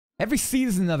Every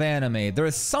season of anime, there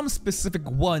are some specific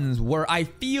ones where I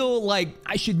feel like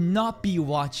I should not be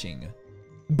watching.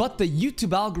 But the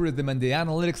YouTube algorithm and the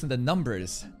analytics and the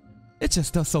numbers, it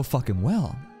just does so fucking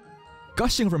well.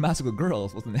 Gushing Over Magical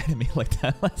Girls was an anime like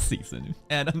that last season.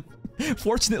 And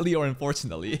fortunately or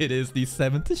unfortunately, it is the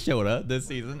 7th Shota this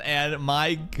season. And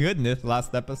my goodness,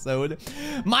 last episode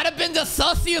might have been the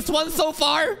sussiest one so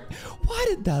far. Why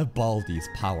did that Baldi's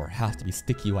power have to be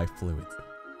sticky white fluid?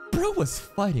 Bro was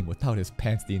fighting without his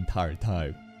pants the entire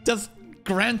time. Just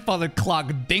grandfather clock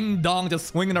ding dong just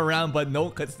swinging around, but no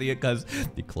one could see it because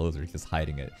the clothes are just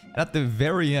hiding it. And at the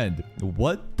very end,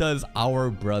 what does our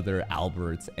brother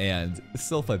Albert and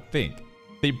Silpha think?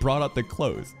 They brought out the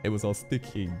clothes. It was all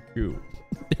sticky and goo.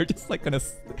 They're just like gonna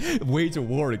wage a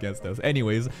war against us.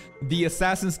 Anyways, the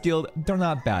Assassin's Guild, they're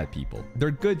not bad people.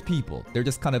 They're good people. They're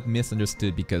just kind of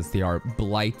misunderstood because they are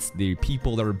blights. They're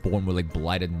people that are born with like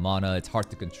blighted mana. It's hard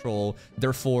to control.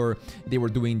 Therefore, they were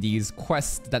doing these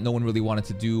quests that no one really wanted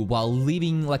to do while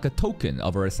leaving like a token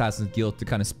of our Assassin's Guild to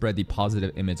kind of spread the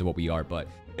positive image of what we are. But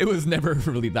it was never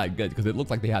really that good because it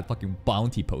looked like they had fucking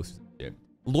bounty posts.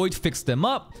 Lloyd fixed them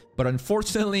up, but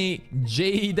unfortunately,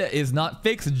 Jade is not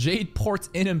fixed. Jade ports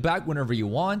in and back whenever you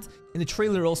want. And the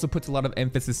trailer also puts a lot of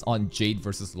emphasis on Jade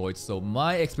versus Lloyd, so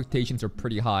my expectations are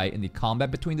pretty high in the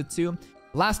combat between the two.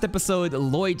 Last episode,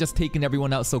 Lloyd just taking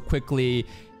everyone out so quickly.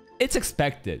 It's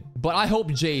expected, but I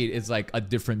hope Jade is like a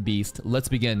different beast. Let's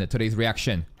begin today's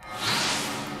reaction.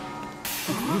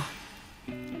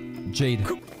 Jade.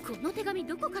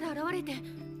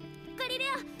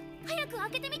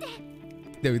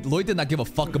 Dude, Lloyd did not give a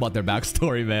fuck about their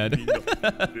backstory, man.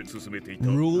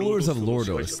 Rulers of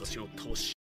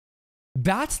Lordos.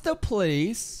 That's the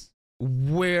place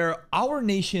where our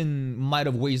nation might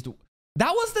have waged...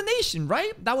 That was the nation,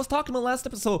 right? That was talking about last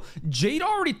episode. Jade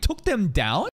already took them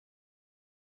down?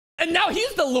 And now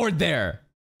he's the lord there.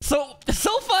 So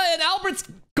Silpha and Albert's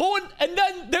going, and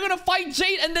then they're gonna fight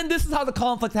Jade, and then this is how the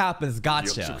conflict happens.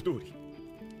 Gotcha.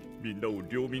 You know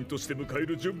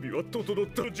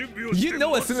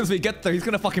as soon as we get there, he's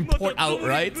gonna fucking port out,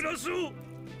 right?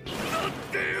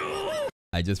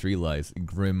 I just realized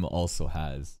Grim also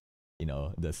has, you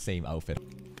know, the same outfit.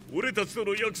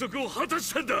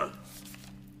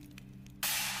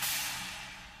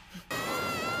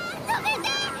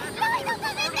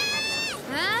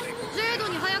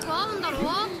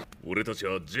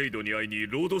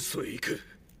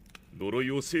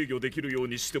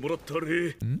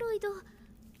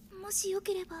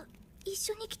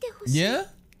 Yeah?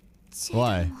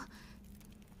 Why?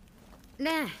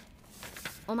 ねえ、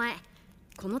お前、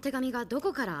この手紙がど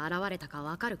こから現れたか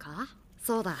わかるか？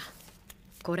そうだ。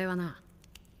これはな、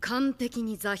完璧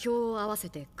に座標を合わせ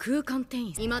て空間転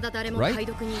移。未だ誰も解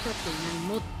読に至ってい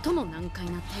ない最も難解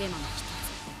なテーマの一つ。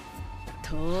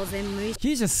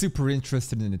He's just super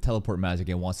interested in the teleport magic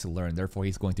and wants to learn, therefore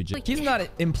he's going to Jade. He's not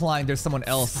implying there's someone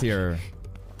else here.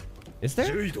 Is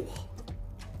there? Really?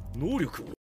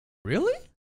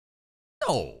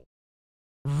 No.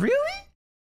 Really?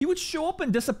 He would show up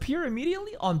and disappear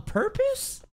immediately on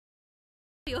purpose?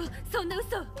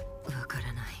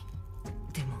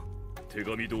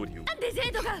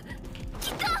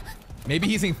 Maybe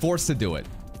he's being forced to do it.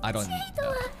 I don't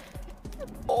know.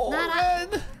 Oh, man.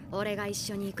 俺が一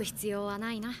緒に行く必要は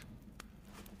ないな。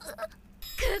空間転移は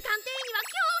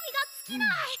興味が尽きない。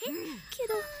け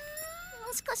ど、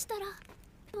もしかしたらも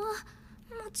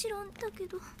ちろんだけ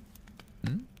ど。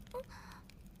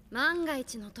万が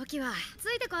一の時はつ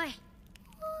いてこい。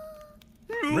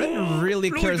Ren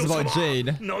really cares about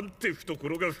Jade.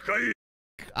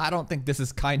 I don't think this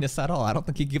is kindness at all. I don't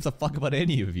think he gives a fuck about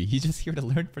any of you. He's just here to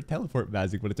learn for teleport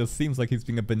magic, but it just seems like he's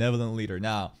being a benevolent leader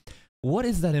now. What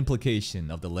is that implication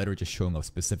of the letter just showing up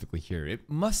specifically here? It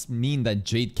must mean that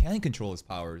Jade can control his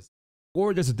powers.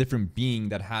 Or there's a different being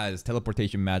that has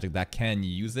teleportation magic that can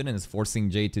use it and is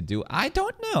forcing Jade to do. I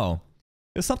don't know.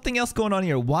 There's something else going on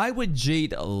here. Why would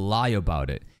Jade lie about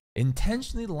it?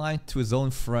 Intentionally lie to his own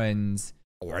friends.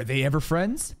 Were they ever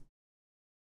friends?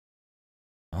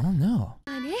 I don't know.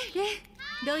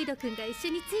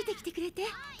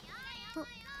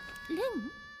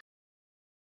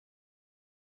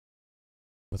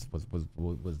 Was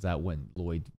that when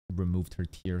Lloyd removed her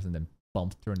tears and then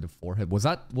bumped her in the forehead? Was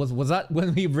that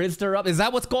when he rizzed her up? Is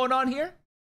that what's going on here?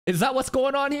 Is that what's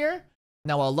going on here?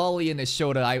 Now, Lolly and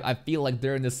Shota, I feel like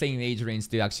they're in the same age range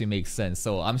to actually make sense.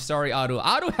 So I'm sorry, Aru.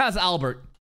 Aru has Albert.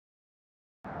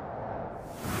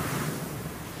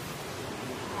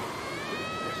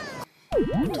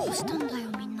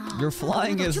 Your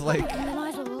flying is like...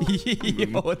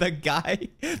 Yo, the guy,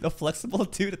 the flexible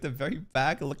dude at the very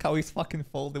back. Look how he's fucking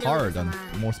folded hard on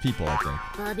most people, I think.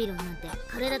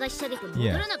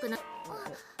 Yeah.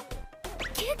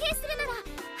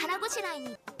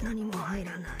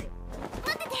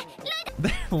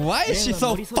 Why is she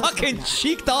so fucking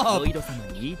cheeked up?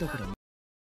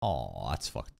 Oh, that's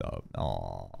fucked up.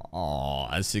 Oh,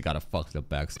 she got a fucked up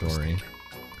backstory.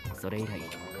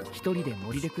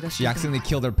 She accidentally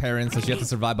killed her parents, so she had to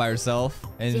survive by herself.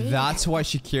 And that's why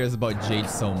she cares about Jade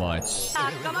so much.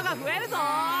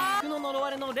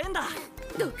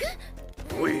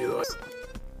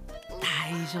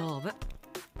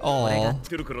 Oh.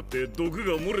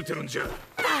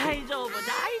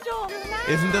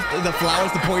 Isn't the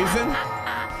flowers the poison?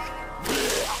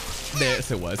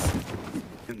 Yes, it was.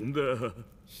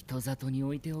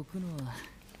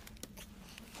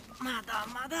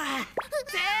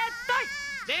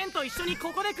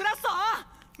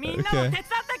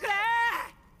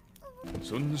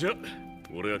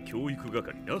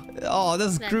 Oh,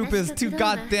 this group is too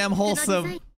goddamn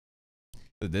wholesome.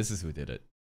 This is who did it.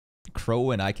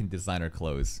 Crow and I can design her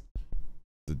clothes.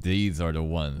 So these are the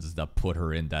ones that put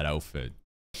her in that outfit.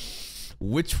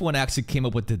 Which one actually came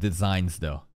up with the designs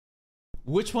though?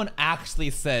 Which one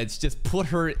actually said just put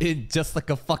her in just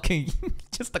like a fucking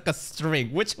just like a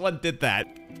string? Which one did that?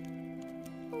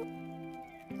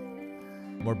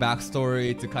 More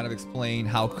backstory to kind of explain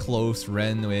how close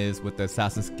Ren is with the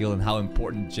Assassin's Guild and how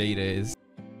important Jade is.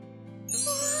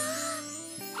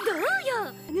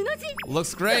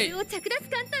 Looks great.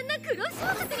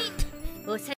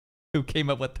 Who came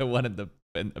up with the one in the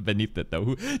beneath it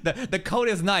though? The coat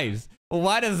is nice.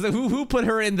 Why does who put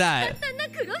her in that?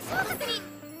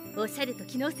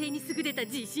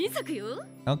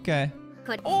 Okay.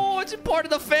 Oh, it's a part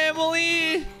of the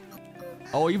family.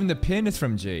 Oh, even the pin is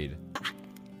from Jade.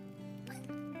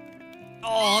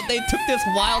 Oh, they took this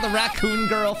wild raccoon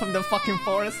girl from the fucking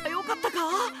forest.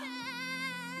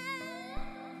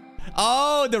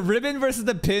 Oh, the ribbon versus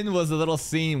the pin was a little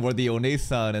scene where the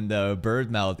One-san and the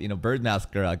bird mouth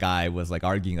guy was like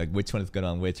arguing like which one is good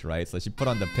on which, right? So she put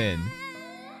on the pin.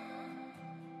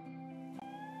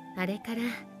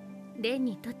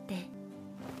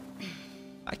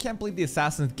 I can't believe the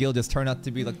Assassin's Guild just turned out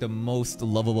to be like the most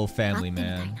lovable family,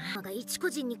 man.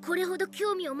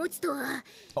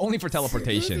 Only for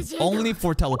teleportation. Only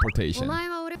for teleportation.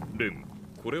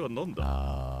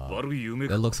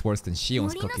 That looks worse than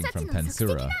Shion's cooking from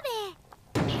Tensura.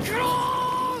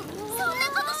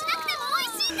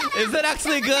 Is it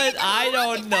actually good? I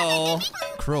don't know.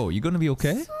 Crow, you gonna be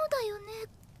okay?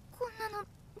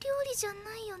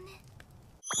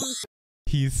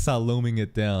 He's saloming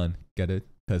it down. Get it?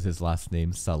 Because his last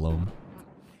name's Salome.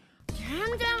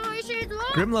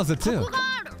 Grim loves it too.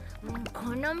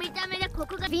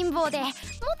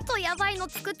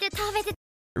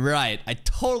 Right, I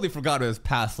totally forgot it was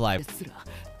past life.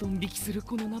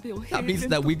 That means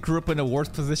that we grew up in a worse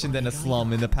position than a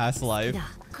slum in the past life.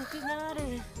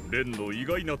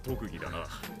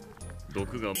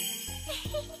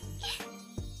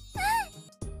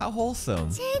 How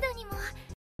wholesome.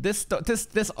 This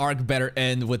arc better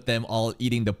end with them all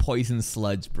eating the poison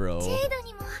sludge, bro.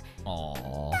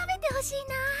 Aww.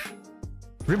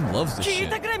 Grim loves this shit.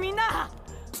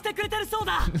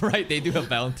 Right, they do have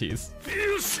bounties.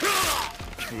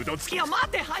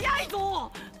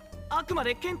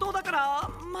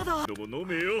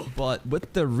 But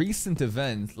with the recent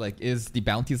events, like, is the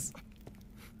bounties...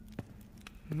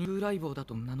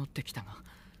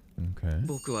 Okay.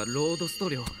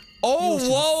 Oh,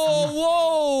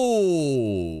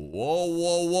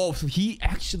 whoa! So he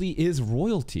actually is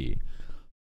royalty.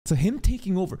 So him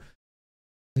taking over...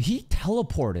 He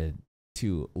teleported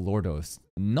to Lordos,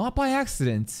 not by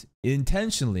accident,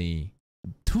 intentionally,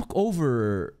 took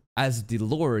over as the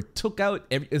Lord, took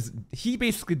out he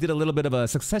basically did a little bit of a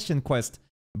succession quest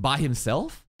by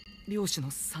himself.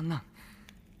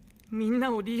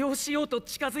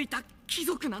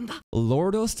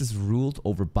 Lordos is ruled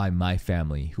over by my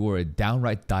family, who are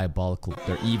downright diabolical.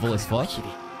 They're evil as fuck.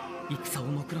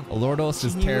 Lordos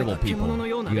is terrible people.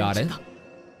 You got it?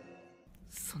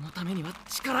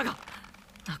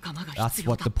 That's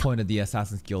what the point of the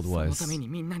Assassin's Guild was.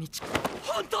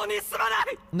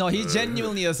 No, he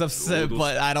genuinely is upset,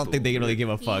 but I don't think they really give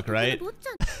a fuck, right?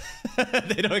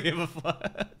 They don't give a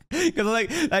fuck. Because,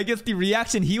 like, I guess the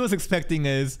reaction he was expecting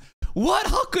is, what?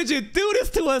 How could you do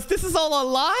this to us? This is all a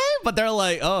lie? But they're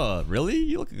like, oh, really?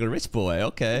 You look like a rich boy.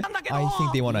 Okay. I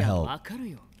think they want to help. Oh.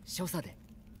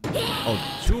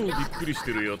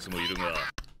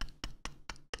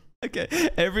 Okay,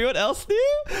 everyone else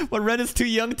knew? But Ren is too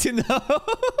young to know.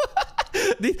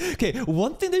 Okay,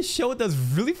 one thing this show does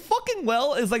really fucking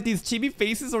well is like these chibi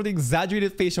faces or the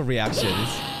exaggerated facial reactions.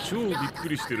 超びっく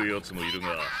りしてるやつもいる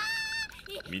が、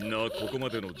みんなここま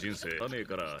での人生だねえ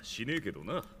からしねえけど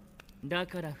な。だ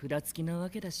から札付きなわ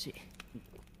けだし。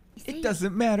It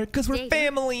doesn't matter because we're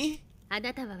family. あ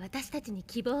なたは私たちに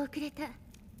希望をくれた。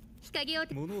日陰を。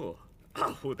もの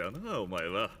アホだなお前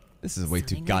は。This is way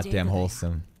too goddamn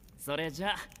wholesome. それじ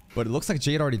ゃ。But it looks like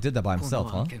Jade already did that by himself,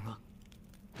 huh?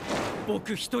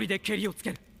 僕一人でケリをつ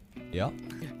ける。Yeah.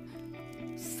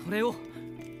 それを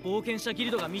冒険者ギ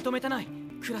ルドが認めてない。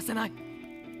暮らせない。で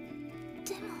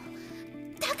も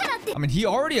だからって。I mean, he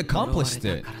already accomplished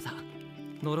it.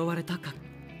 呪われたか。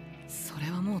それ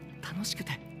はもう楽しく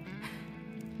て。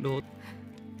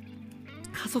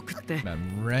家族って。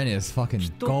Man, Ren is fucking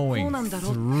going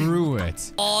through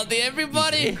it. Oh,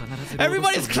 everybody's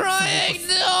crying.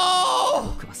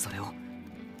 No. 僕はそれを。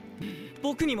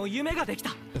僕にも夢ができ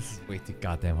た。This is way too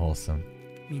goddamn wholesome.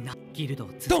 みんなギルドを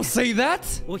続け。Don't say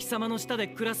that. お日様の下で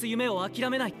暮らす夢を諦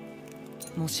めない。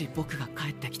もし僕が帰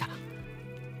ってきたら、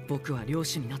僕は漁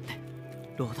師になって。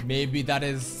Maybe that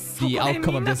is the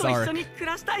outcome of this arc.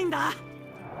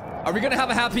 Are we gonna have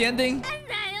a happy ending?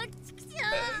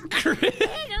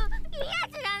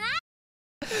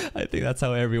 I think that's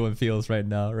how everyone feels right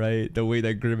now, right? The way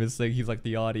that Grim is saying he's like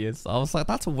the audience. I was like,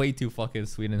 that's way too fucking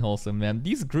sweet and wholesome, man.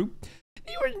 These group,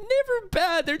 they were never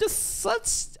bad. They're just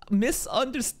such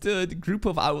misunderstood group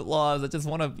of outlaws that just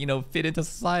want to, you know, fit into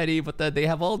society, but that they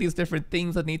have all these different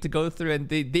things that need to go through, and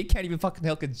they can't even fucking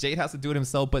help because Jade has to do it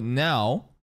himself. But now,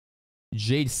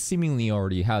 Jade seemingly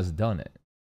already has done it.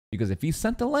 Because if he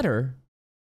sent a letter,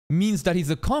 means that he's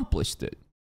accomplished it.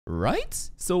 Right?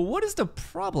 So what is the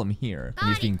problem here? And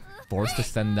he's being forced to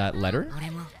send that letter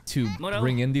to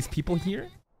bring in these people here?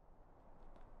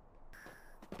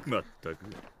 まったく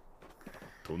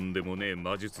とんでもねえ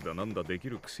魔術だなんだでき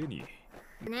るくせに。ね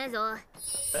えぞ。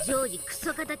常時ク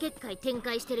ソ型結界展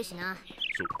開してるしな。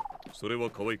それは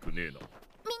可愛くねえな。みんな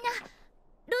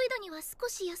ロイドには少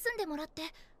し休んでもらって、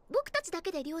僕たちだ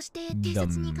けで漁して偵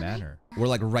察に行かない。We're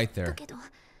like right there. だけど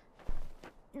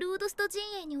ロードスト陣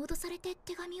営に脅されて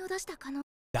手紙を出した可能。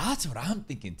That's what I'm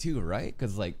thinking too, right?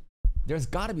 Because like, there's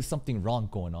got to be something wrong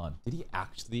going on. Did he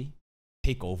actually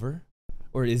take over,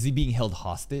 or is he being held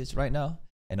hostage right now?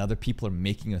 And other people are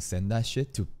making us send that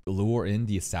shit to lure in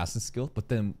the assassin's guild. But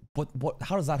then, what?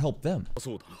 How does that help them?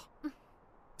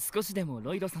 少しでも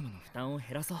ロイド様の負担を減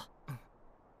らそう。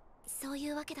そうい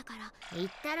うわけだから。言っ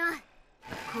たろ。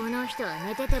この人は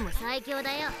寝てても最強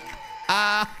だよ。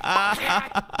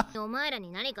お前らに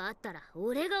何かあったら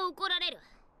俺が怒られる。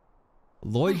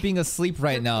Lloyd being asleep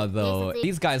right now, though.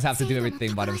 These guys have to do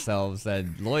everything by themselves,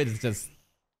 and Lloyd is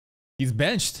just—he's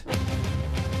benched.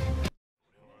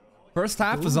 First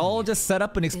half was all just set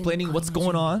up and explaining what's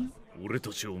going on. 俺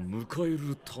たちを迎え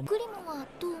るため。グリムは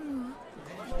どう思う？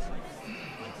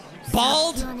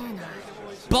 Bald!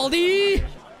 Baldy!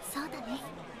 そうだね。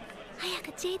早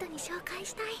くジェイドに紹介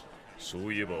したい。そ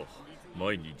ういえば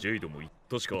前にジェイドも言っ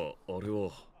たしかあれは。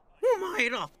お前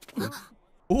ら。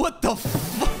What the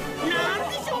fuck? なん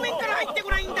で正面から入って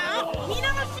こないんだ？見流し。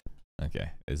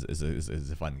Okay, is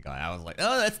a fun guy. I was like,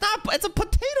 oh, it's not. It's a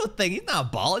potato thing. He's not a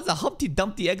ball. It's a Humpty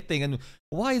Dumpty egg thing. And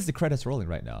why is the credits rolling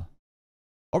right now?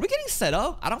 Are we getting set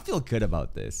up? I don't feel good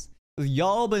about this.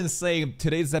 Y'all been saying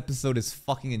today's episode is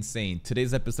fucking insane.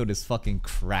 Today's episode is fucking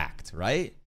cracked,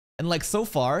 right? And like so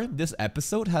far, this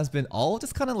episode has been all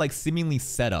just kind of like seemingly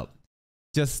set up.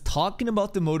 Just talking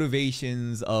about the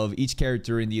motivations of each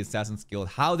character in the Assassin's Guild,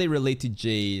 how they relate to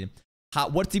Jade,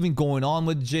 what's even going on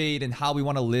with Jade, and how we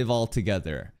want to live all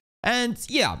together. And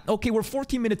yeah, okay, we're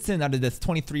 14 minutes in out of this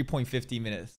 23.50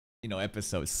 minutes, you know,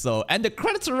 episode. So, and the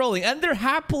credits are rolling, and they're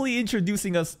happily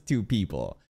introducing us to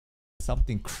people.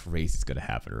 Something crazy is gonna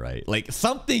happen, right? Like,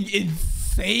 something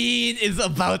insane is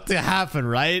about to happen,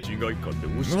 right?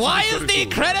 Why is the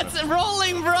credits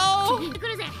rolling, bro?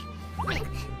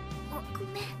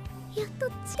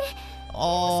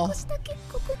 Oh,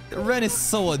 Ren is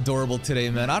so adorable today,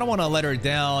 man. I don't want to let her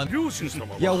down.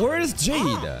 Yeah, where is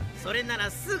Jade?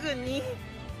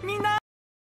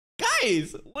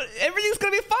 Guys, everything's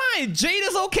gonna be fine. Jade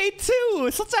is okay too.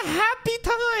 It's such a happy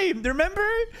time. Remember?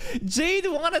 Jade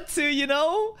wanted to, you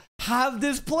know, have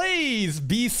this place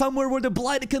be somewhere where the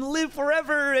blind can live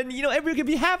forever, and you know, everyone can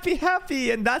be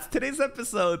happy. And that's today's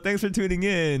episode. Thanks for tuning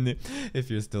in. If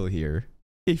you're still here,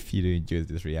 if you enjoyed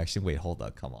this reaction, wait, hold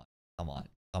up, come on.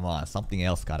 Something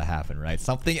else gotta happen, right?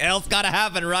 Something else gotta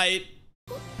happen, right?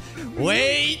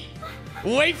 Wait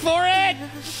for it.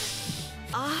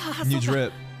 New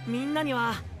drip.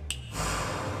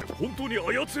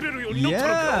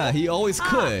 Yeah, he always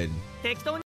could.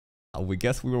 we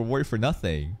guess we were worried for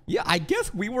nothing. Yeah, I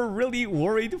guess we were really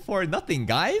worried for nothing,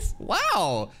 guys.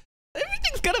 Wow.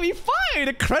 Everything's gonna be fine.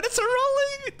 The credits are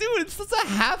rolling. Dude, it's such a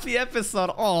happy episode.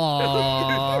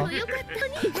 Aww.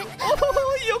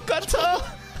 Oh, Yokata.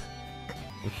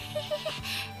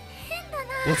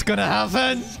 What's gonna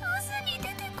happen?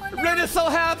 Ren is so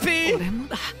happy.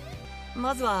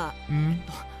 まずは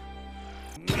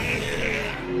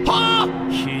Huh?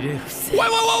 Wait,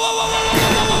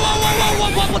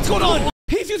 what's going on?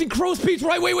 He's using crow speech,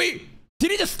 right? Wait.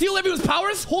 Did he just steal everyone's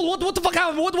powers? Hold on, what the fuck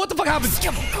happened? What the fuck happened?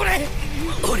 これ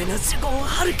俺の思考を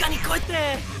はるかに超え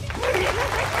て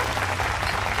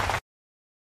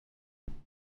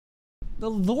The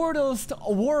Lordos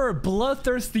were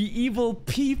bloodthirsty evil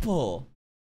people.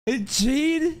 And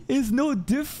Jade is no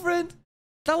different?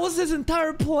 That was his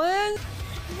entire plan?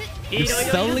 You're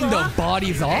selling the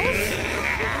bodies off?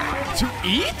 To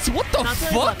eat? What the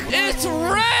fuck? It's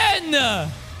Ren!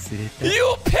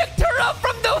 You picked her up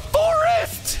from the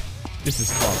forest! This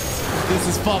is fucked. This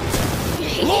is fucked.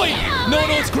 Lloyd! No,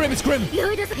 it's Grim, it's Grim!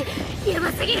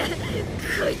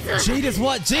 Jade is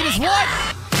what? Jade is what?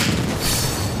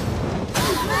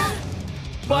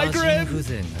 Bye, Grim!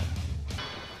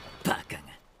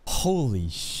 Holy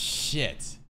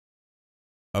shit.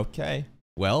 Okay.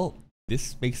 Well,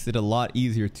 this makes it a lot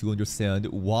easier to understand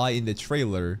why in the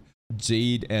trailer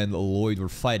Jade and Lloyd were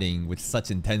fighting with such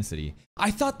intensity.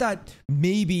 I thought that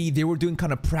maybe they were doing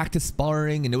kind of practice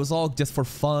sparring and it was all just for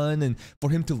fun and for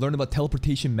him to learn about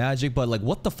teleportation magic, but like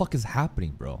what the fuck is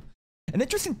happening, bro? An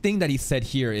interesting thing that he said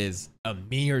here is a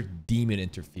mere demon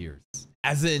interferes.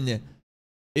 As in,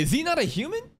 is he not a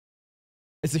human?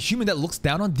 Is a human that looks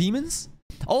down on demons?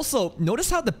 Also, notice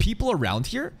how the people around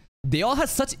here, they all have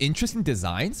such interesting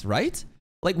designs, right?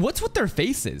 Like, what's with their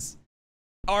faces?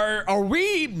 Are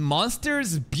we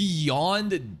monsters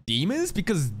beyond demons?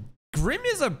 Because Grim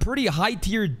is a pretty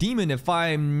high-tier demon, if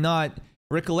I'm not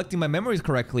recollecting my memories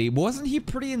correctly. Wasn't he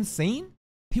pretty insane?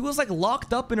 He was like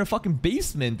locked up in a fucking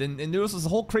basement, and there was this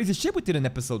whole crazy shit we did in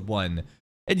episode 1.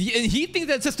 And he thinks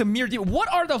that's just a mere demon.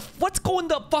 What's going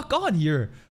the fuck on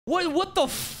here? What the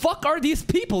fuck are these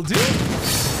people, dude?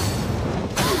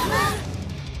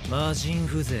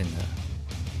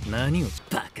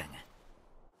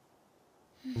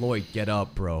 Lloyd, get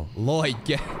up, bro. Lloyd,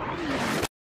 get...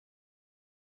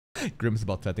 Grim's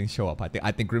about to, I think, show up. I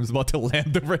think Grim's about to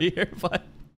land over here, but...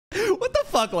 What the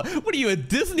fuck? What are you, a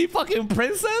Disney fucking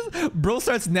princess? Bro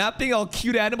starts napping, all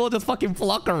cute animal just fucking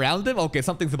flock around him? Okay,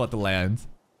 something's about to land.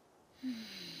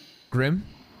 Grim?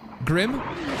 Boom!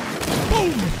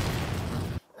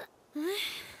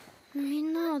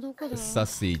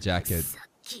 Sussy jacket.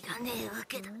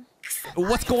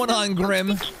 What's going on,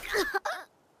 Grim?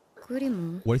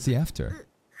 What is he after?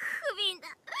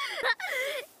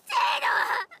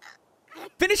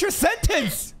 Finish your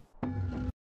sentence!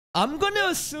 I'm gonna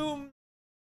assume...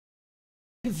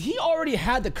 Because he already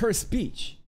had the cursed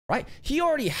speech, right? He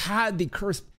already had the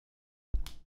cursed...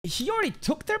 He already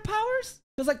took their powers?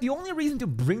 Because like the only reason to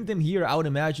bring them here, I would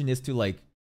imagine, is to like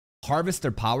harvest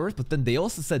their powers. But then they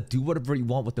also said do whatever you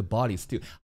want with the bodies too.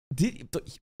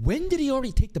 When did he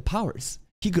already take the powers?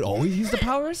 He could always use the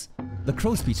powers? The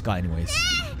crow speech guy anyways.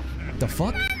 The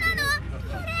fuck?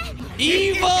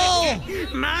 Evil!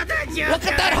 Look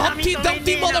at that Humpty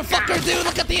Dumpty motherfucker, dude!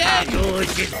 Look at the end!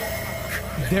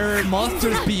 They're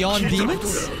monsters beyond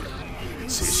demons?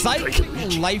 Psych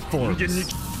life forms.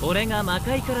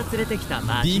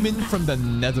 Demon from the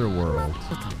netherworld.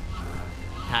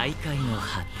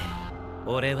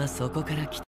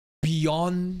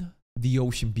 Beyond the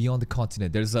ocean, beyond the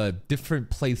continent, there's a different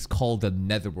place called the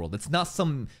netherworld. It's not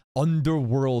some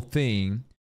underworld thing.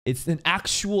 It's an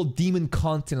actual demon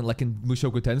continent like in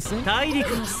Mushoku Tensei.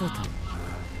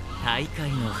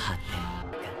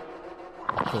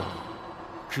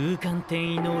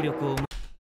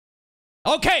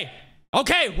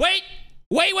 Okay, wait!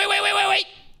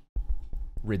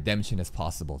 Redemption is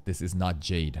possible. This is not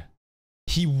Jade.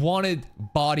 He wanted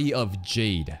body of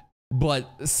Jade.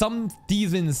 But some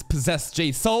demons possess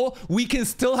Jade, so we can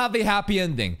still have a happy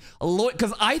ending.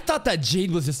 Because I thought that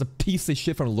Jade was just a piece of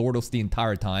shit from Lordos the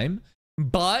entire time.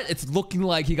 But it's looking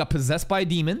like he got possessed by a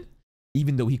demon.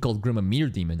 Even though he called Grim a mere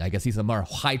demon. I guess he's a more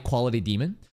high quality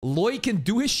demon. Lloyd can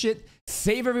do his shit,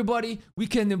 save everybody. We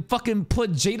can fucking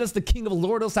put Jade as the king of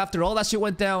Lordos after all that shit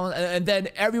went down. And then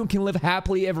everyone can live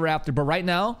happily ever after. But right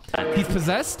now, he's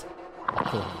possessed.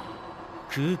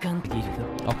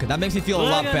 Okay, that makes me feel a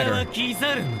lot better.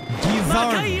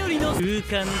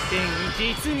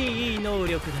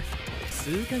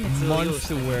 Months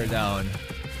to wear down.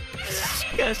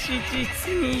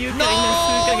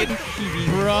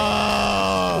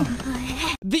 Bro!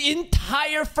 The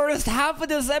entire first half of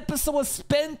this episode was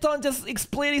spent on just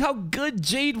explaining how good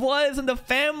Jade was and the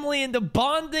family and the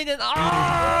bonding and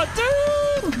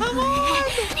dude, come on!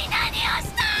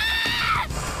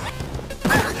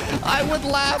 I would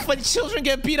laugh when children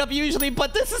get beat up usually,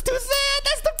 but this is too sad.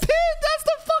 That's the pin. That's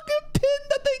the fucking pin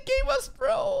that they gave us,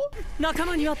 bro.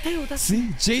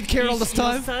 See, Jade cared all this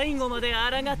time.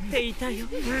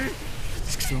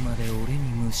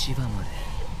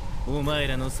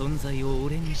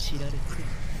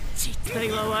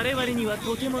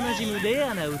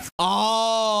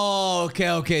 Oh,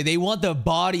 okay. They want the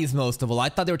bodies most of all. I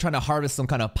thought they were trying to harvest some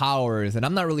kind of powers, and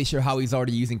I'm not really sure how he's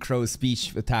already using Crow's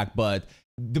speech attack, but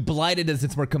the blighted is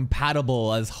it's more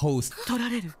compatible as host. What?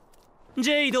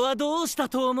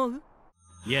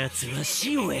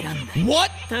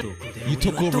 You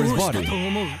took over his body.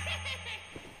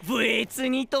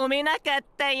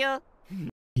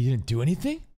 He didn't do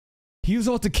anything? He was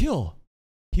about to kill.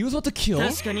 He was about to kill.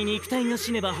 And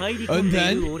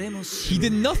then he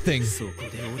did nothing.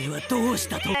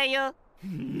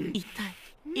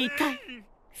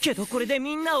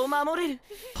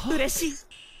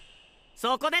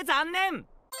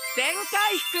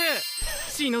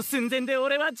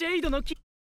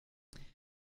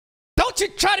 Don't you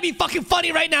try to be fucking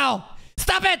funny right now!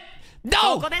 Stop it!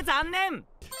 No!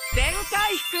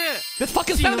 That's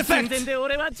fucking sound effect!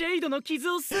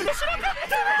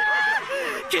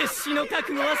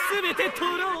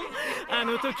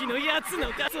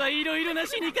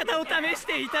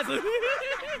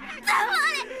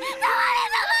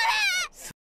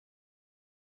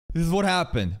 This is what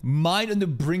happened. Mind on the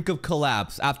brink of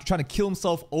collapse after trying to kill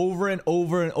himself over and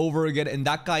over and over again, and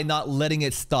that guy not letting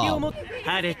it stop.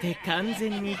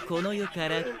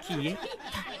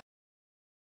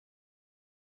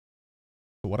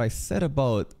 What I said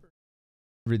about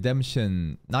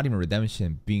redemption, not even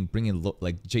redemption, bringing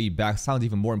like Jade back sounds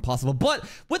even more impossible. But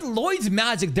with Lloyd's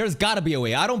magic, there's gotta be a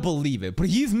way. I don't believe it, but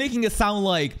he's making it sound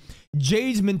like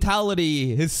Jade's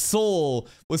mentality, his soul,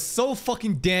 was so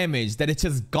fucking damaged that it's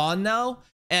just gone now,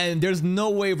 and there's no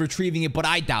way of retrieving it. But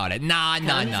I doubt it. Nah.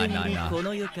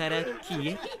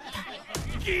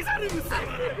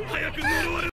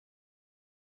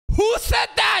 Who said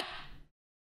that?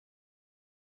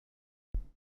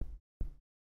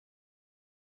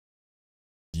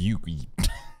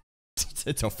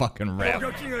 It's a fucking rap.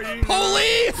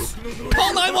 Police!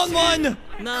 Call 911!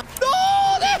 No,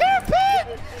 the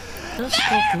hairpin! The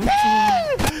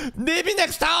hairpin! Maybe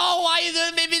next time. Oh, why is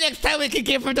it? Maybe next time we can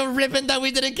give her the ribbon that we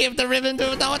didn't give the ribbon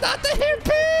to. No, not the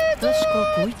hairpin! This is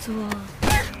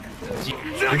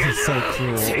so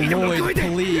cruel. Lloyd,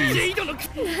 please.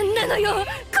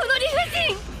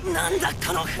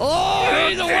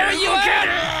 Lloyd, where are you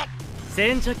at?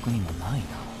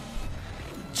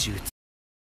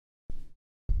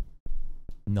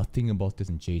 Nothing about this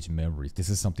in Jade's memories. This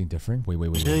is something different. Wait.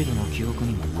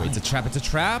 It's a trap. It's a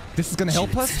trap. This is gonna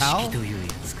help us? How?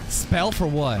 Spell for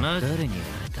what?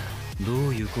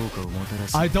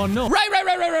 I don't know.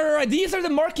 Right. These are the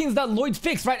markings that Lloyd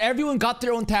fixed, right? Everyone got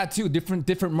their own tattoo.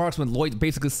 Different marks when Lloyd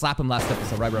basically slapped him last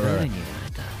episode. Right.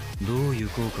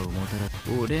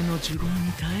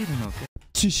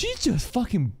 Did she just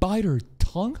fucking bite her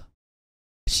tongue?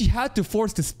 She had to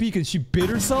force to speak and she bit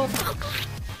herself? Stop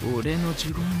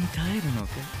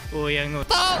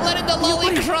letting the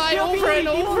lolly cry over and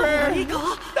over!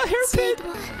 The hairpin!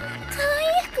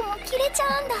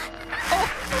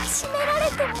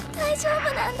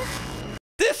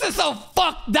 This is so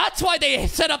fucked! That's why they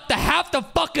set up the half the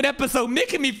fucking episode,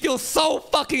 making me feel so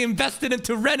fucking invested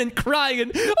into Ren and crying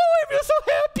and oh, I feel so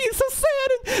happy and so sad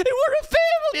and we're a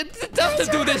family and just to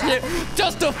do this shit,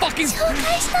 just to fucking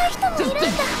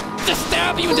just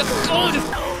stab you and just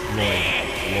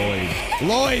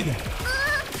Lloyd!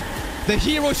 The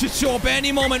hero should show up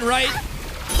any moment, right?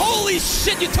 Holy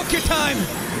shit, you took your time!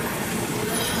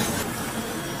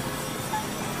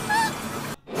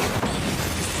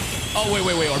 Oh, wait.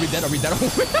 Are we dead?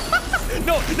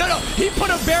 No. He put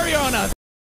a barrier on us.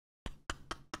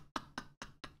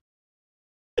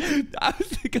 I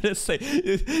was gonna say,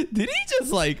 did he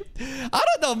just like, I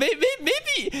don't know, maybe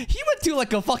he went to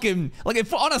like a fucking, like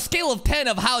if on a scale of 10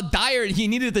 of how dire he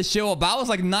needed to show up, I was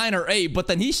like 9 or 8, but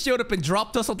then he showed up and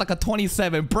dropped us with like a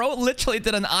 27. Bro literally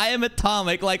did an I am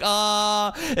atomic, like,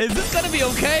 is this gonna be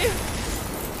okay?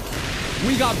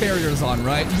 We got barriers on,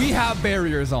 right? We have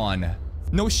barriers on.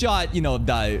 No shot, you know,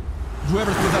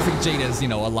 whoever's possessing Jade is, you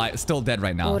know, alive, still dead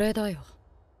right now.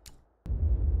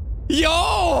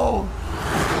 Yo!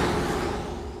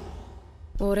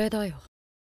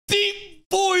 Deep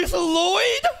voice with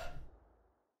Lloyd?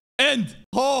 And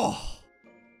oh,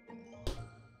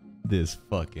 this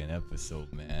fucking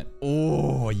episode, man.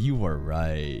 Oh, you were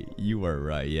right. You were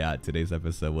right. Yeah, today's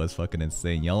episode was fucking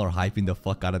insane. Y'all are hyping the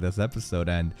fuck out of this episode,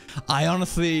 and I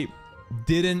honestly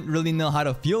didn't really know how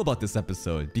to feel about this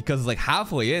episode because like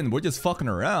halfway in, we're just fucking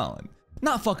around.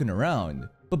 Not fucking around,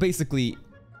 but basically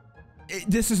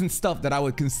this isn't stuff that I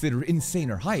would consider insane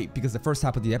or hype because the first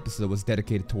half of the episode was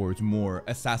dedicated towards more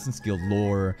Assassin's Guild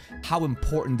lore, how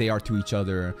important they are to each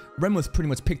other. Ren was pretty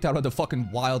much picked out of the fucking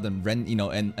wild, and Ren, you know,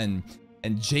 and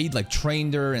Jade like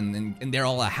trained her, and they're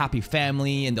all a happy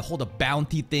family, and the whole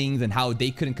bounty things and how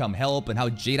they couldn't come help and how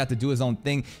Jade had to do his own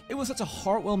thing. It was such a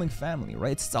heartwarming family,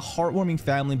 right? It's a heartwarming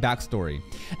family backstory.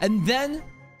 And then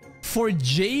for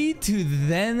Jade to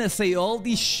then say all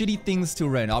these shitty things to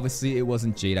Ren, obviously it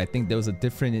wasn't Jade. I think there was a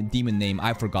different demon name.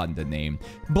 I've forgotten the name.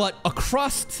 But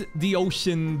across the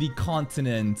ocean, the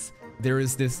continent, there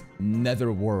is this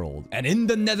netherworld. And in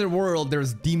the netherworld,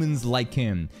 there's demons like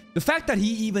him. The fact that he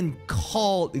even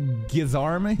called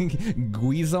Guizarm,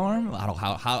 I don't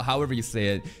know, however you say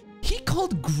it, he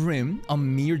called Grim a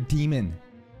mere demon.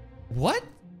 What?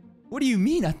 What do you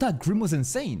mean? I thought Grim was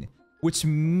insane. Which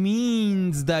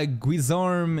means that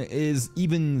Guizarm is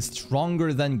even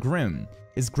stronger than Grim.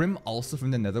 Is Grim also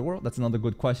from the netherworld? That's another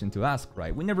good question to ask,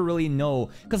 right? We never really know.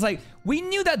 Because, like, we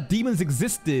knew that demons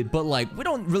existed, but, like, we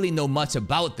don't really know much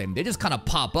about them. They just kind of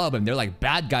pop up and they're, like,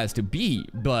 bad guys to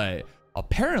beat. But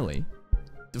apparently,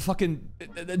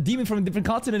 the demon from a different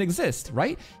continent exists,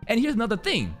 right? And here's another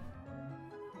thing.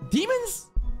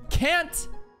 Demons can't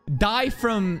die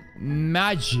from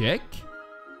magic.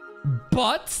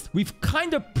 But we've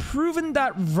kind of proven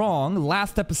that wrong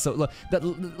last episode, that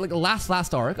like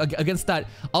last arc against that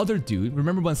other dude.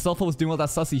 Remember when Selpha was doing all that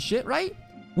sussy shit, right?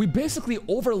 We basically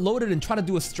overloaded and tried to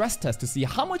do a stress test to see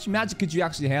how much magic could you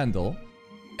actually handle.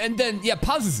 And then, yeah,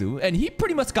 Pazuzu, and he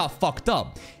pretty much got fucked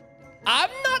up. I'm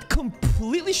not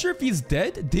completely sure if he's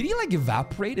dead. Did he like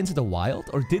evaporate into the wild?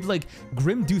 Or did like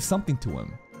Grim do something to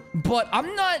him? But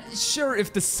I'm not sure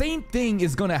if the same thing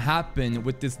is gonna happen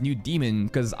with this new demon,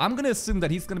 because I'm gonna assume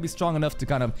that he's gonna be strong enough to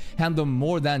kind of handle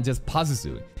more than just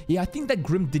Pazuzu. Yeah, I think that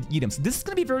Grim did eat him. So this is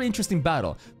gonna be a very interesting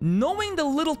battle. Knowing the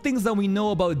little things that we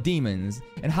know about demons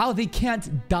and how they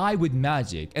can't die with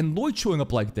magic, and Lloyd showing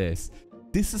up like this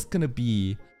is gonna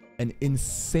be an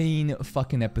insane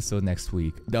fucking episode next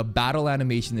week. The battle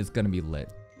animation is gonna be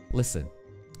lit. Listen,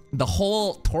 the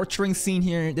whole torturing scene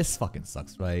here, this fucking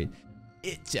sucks, right?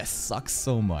 It just sucks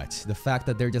so much. The fact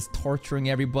that they're just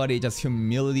torturing everybody, just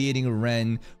humiliating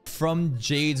Ren from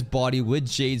Jade's body with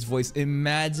Jade's voice.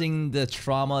 Imagine the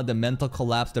trauma, the mental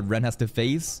collapse that Ren has to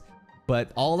face.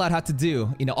 But all that had to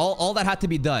do, you know, all that had to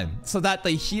be done so that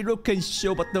the hero can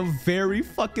show up at the very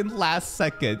fucking last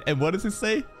second. And what does it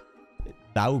say?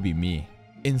 That would be me.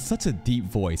 In such a deep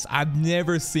voice. I've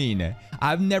never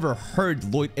heard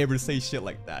Lloyd ever say shit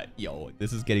like that. Yo,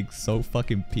 this is getting so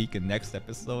fucking peak in next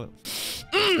episode.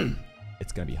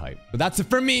 It's gonna be hype. But that's it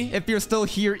for me. If you're still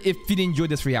here, if you enjoyed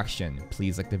this reaction,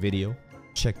 please like the video.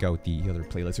 Check out the other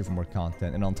playlist here for more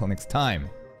content. And until next time,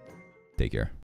 take care.